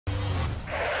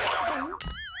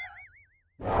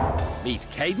Meet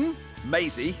Caden,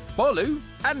 Maisie, Bolu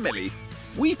and Millie.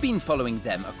 We've been following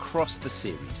them across the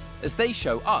series as they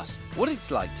show us what it's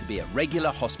like to be a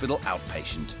regular hospital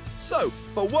outpatient. So,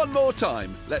 for one more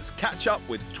time, let's catch up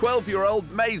with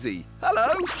 12-year-old Maisie.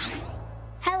 Hello!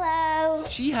 Hello!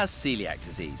 She has celiac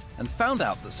disease and found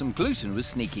out that some gluten was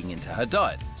sneaking into her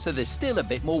diet, so there's still a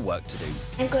bit more work to do.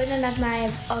 I'm going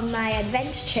on my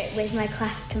adventure trip with my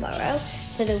class tomorrow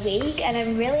for the week, and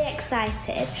I'm really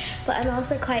excited, but I'm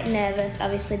also quite nervous,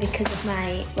 obviously, because of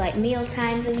my meal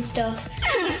times and stuff.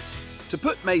 To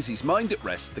put Maisie's mind at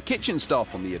rest, the kitchen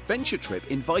staff on the adventure trip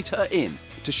invite her in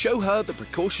to show her the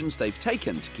precautions they've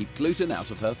taken to keep gluten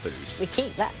out of her food. We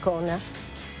keep that corner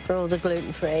for all the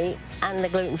gluten-free and the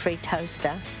gluten-free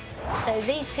toaster. So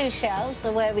these two shelves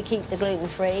are where we keep the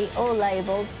gluten-free, all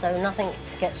labelled, so nothing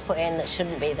gets put in that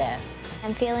shouldn't be there.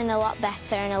 I'm feeling a lot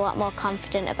better and a lot more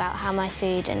confident about how my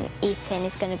food and eating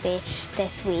is going to be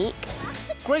this week.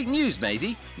 Great news,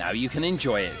 Maisie. Now you can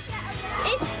enjoy it.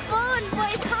 It's fun,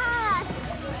 but it's hard.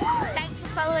 Thanks for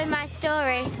following my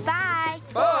story. Bye.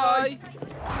 Bye!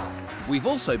 We've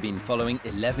also been following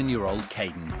 11-year-old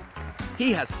Caden.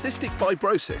 He has cystic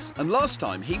fibrosis, and last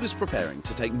time he was preparing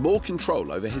to take more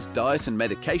control over his diet and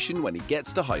medication when he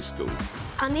gets to high school.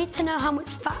 I need to know how much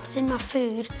fat's in my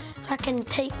food so I can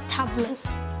take tablets.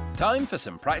 Time for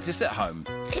some practice at home.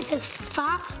 It says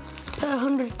fat per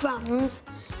 100 grams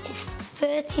is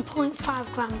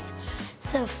 30.5 grams.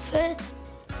 So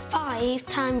 5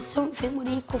 times something would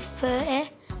equal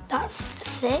 30. That's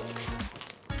 6.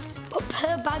 But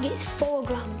per bag it's 4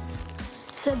 grams.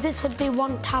 So this would be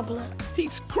 1 tablet.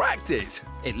 He's cracked it!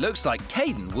 It looks like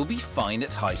Caden will be fine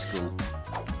at high school.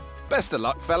 Best of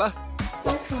luck, fella.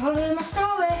 Thanks for following my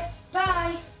story.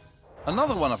 Bye.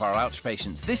 Another one of our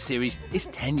outpatients this series is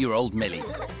 10-year-old Millie.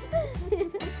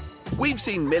 We've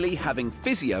seen Millie having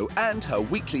physio and her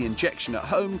weekly injection at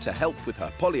home to help with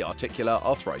her polyarticular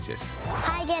arthritis.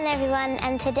 Hi again, everyone,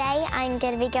 and today I'm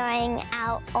going to be going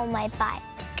out on my bike.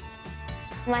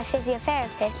 My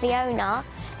physiotherapist, Leona,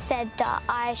 said that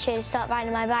I should start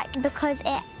riding my bike because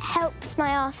it helps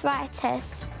my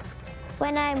arthritis.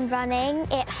 When I'm running,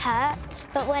 it hurts,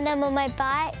 but when I'm on my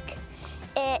bike,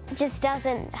 it just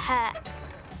doesn't hurt.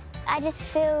 I just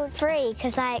feel free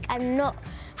because, I'm not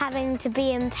having to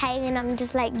be in pain, and I'm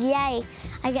just yay,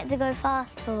 I get to go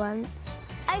fast for once.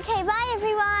 OK, bye,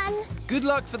 everyone. Good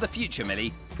luck for the future,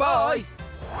 Millie. Bye!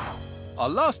 Our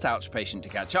last outpatient to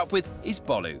catch up with is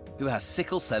Bolu, who has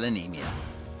sickle cell anemia.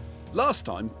 Last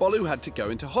time, Bolu had to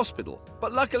go into hospital,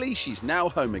 but luckily she's now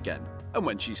home again. And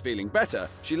when she's feeling better,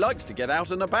 she likes to get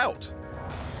out and about.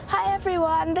 Hi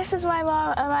everyone, this is my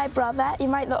mum and my brother. You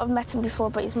might not have met him before,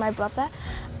 but he's my brother.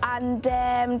 And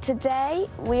today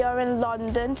we are in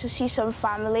London to see some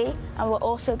family, and we're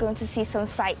also going to see some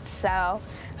sights, so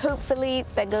hopefully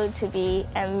they're going to be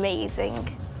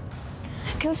amazing.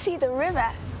 I can see the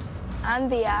river and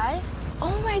the eye.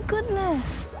 Oh my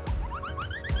goodness.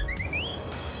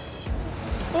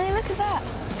 Hey, look at that.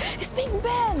 It's Big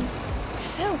Ben. It's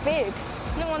so big.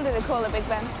 No wonder they call it Big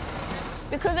Ben.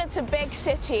 Because it's a big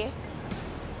city,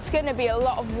 it's going to be a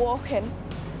lot of walking.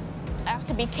 I have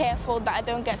to be careful that I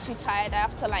don't get too tired. I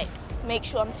have to make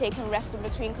sure I'm taking rest in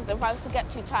between, because if I was to get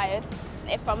too tired,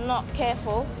 if I'm not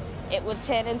careful, it would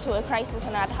turn into a crisis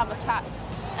and I'd have a attack.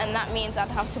 And that means I'd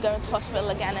have to go into hospital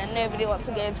again, and nobody wants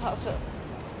to go into hospital.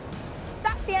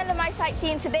 That's the end of my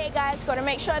sightseeing today, guys. Got to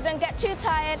make sure I don't get too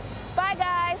tired. Bye,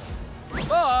 guys.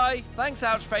 Bye! Thanks,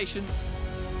 outpatients.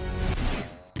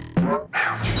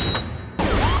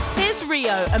 Here's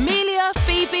Rio, Amelia,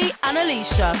 Phoebe and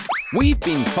Alicia. We've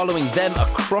been following them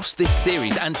across this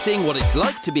series and seeing what it's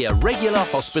like to be a regular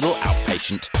hospital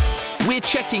outpatient. We're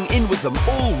checking in with them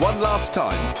all one last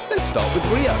time. Let's start with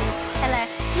Rio. Hello.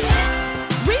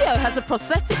 Rio has a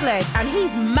prosthetic leg and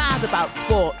he's mad about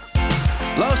sports.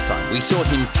 Last time we saw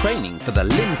him training for the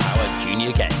Limb Power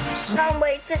Junior Games. Can't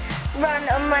wait to run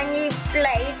on my new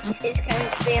blade. It's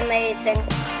going to be amazing.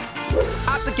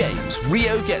 At the Games,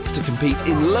 Rio gets to compete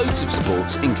in loads of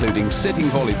sports, including sitting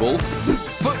volleyball,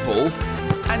 football,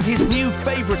 and his new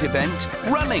favourite event,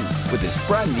 running, with his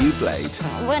brand new blade.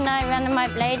 When I run on my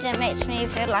blade, it makes me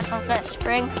feel like I've got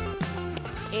spring.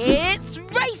 It's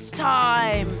race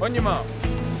time! On your mark,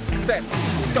 set,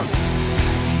 go.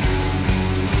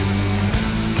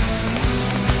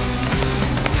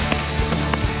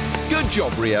 Good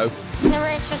job, Rio. The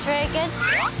race was very good.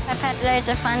 I've had loads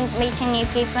of fun meeting new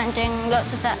people and doing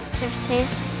lots of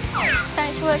activities.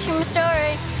 Thanks for watching my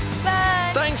story.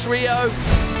 Bye! Thanks, Rio!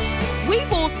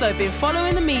 We've also been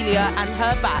following Amelia and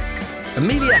her back.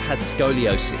 Amelia has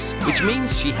scoliosis, which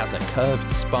means she has a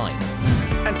curved spine.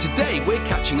 And to today we're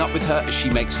catching up with her as she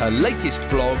makes her latest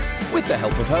vlog with the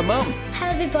help of her mum.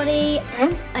 Hello everybody,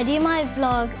 I do my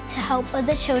vlog to help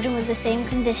other children with the same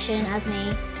condition as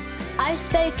me. I've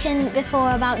spoken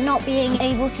before about not being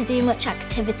able to do much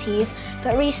activities,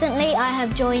 but recently I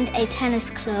have joined a tennis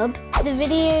club. The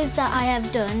videos that I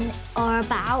have done are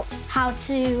about how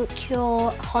to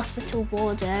cure hospital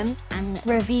boredom and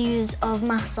reviews of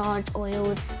massage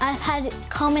oils. I've had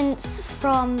comments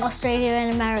from Australia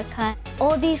and America.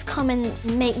 All these comments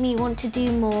make me want to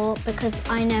do more because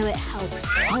I know it helps.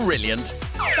 Brilliant.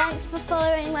 Thanks for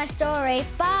following my story.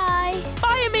 Bye.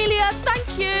 Bye, Amelia.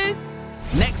 Thank you.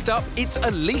 Next up, it's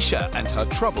Alicia and her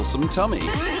troublesome tummy.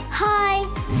 Hi.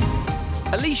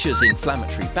 Alicia's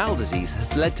inflammatory bowel disease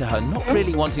has led to her not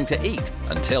really wanting to eat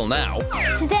until now.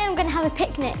 Today I'm going to have a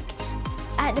picnic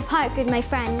at the park with my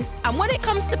friends. And when it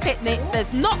comes to picnics,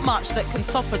 there's not much that can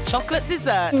top a chocolate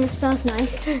dessert. It smells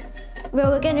nice.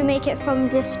 Well, we're going to make it from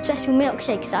this special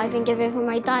milkshakes that I've been given from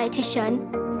my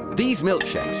dietitian. These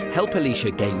milkshakes help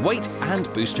Alicia gain weight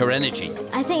and boost her energy.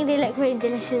 I think they look really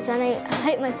delicious and I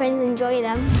hope my friends enjoy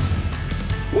them.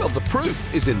 Well, the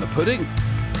proof is in the pudding.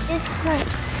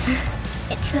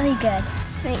 It's really good.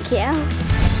 Thank you.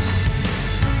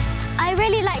 I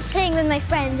really like playing with my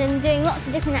friends and doing lots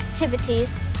of different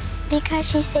activities. Because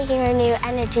she's taking her new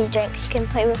energy drink, she can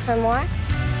play with her more.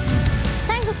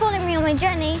 Thanks for following me on my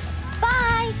journey.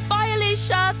 Bye! Bye,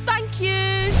 Alicia. Thank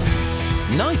you.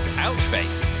 Nice ouch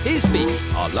face. Here's Phoebe,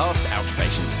 our last ouch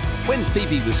patient. When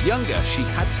Phoebe was younger, she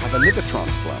had to have a liver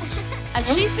transplant. And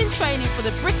she's been training for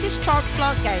the British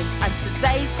Transplant Games, and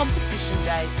today's competition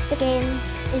day. The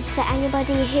Games is for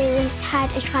anybody who has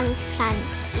had a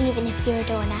transplant, even if you're a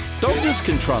donor. Doctors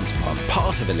can transplant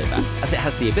part of a liver, as it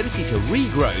has the ability to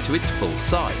regrow to its full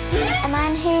size. A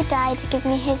man who died to give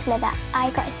me his liver, I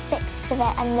got 6 of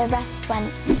it and the rest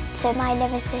went to my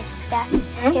liver sister,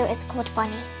 who is called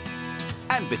Bonnie.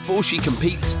 And before she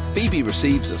competes, Phoebe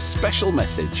receives a special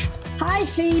message. Hi,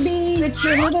 Phoebe. It's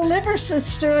your little liver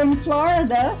sister in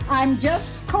Florida. I'm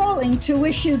just calling to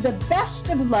wish you the best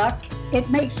of luck. It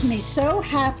makes me so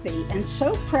happy and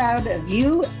so proud of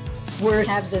you. We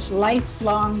have this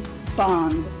lifelong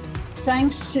bond.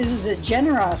 Thanks to the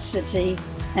generosity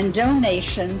and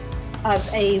donation of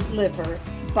a liver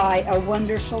by a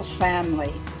wonderful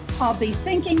family. I'll be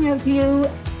thinking of you.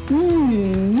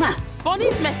 Mwah.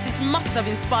 Bonnie's message must have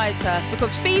inspired her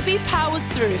because Phoebe powers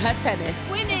through her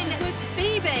tennis. Winning was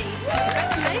Phoebe.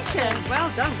 Congratulations. Well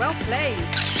done, well played.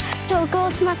 So a goal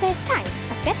to my first time.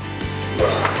 That's good.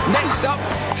 Next up,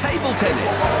 table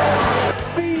tennis.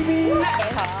 Phoebe!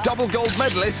 Double gold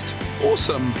medalist.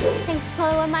 Awesome. Thanks for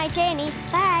following my journey.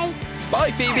 Bye.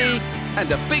 Bye, Phoebe.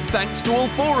 And a big thanks to all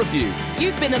 4 of you.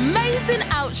 You've been amazing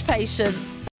ouch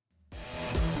patients.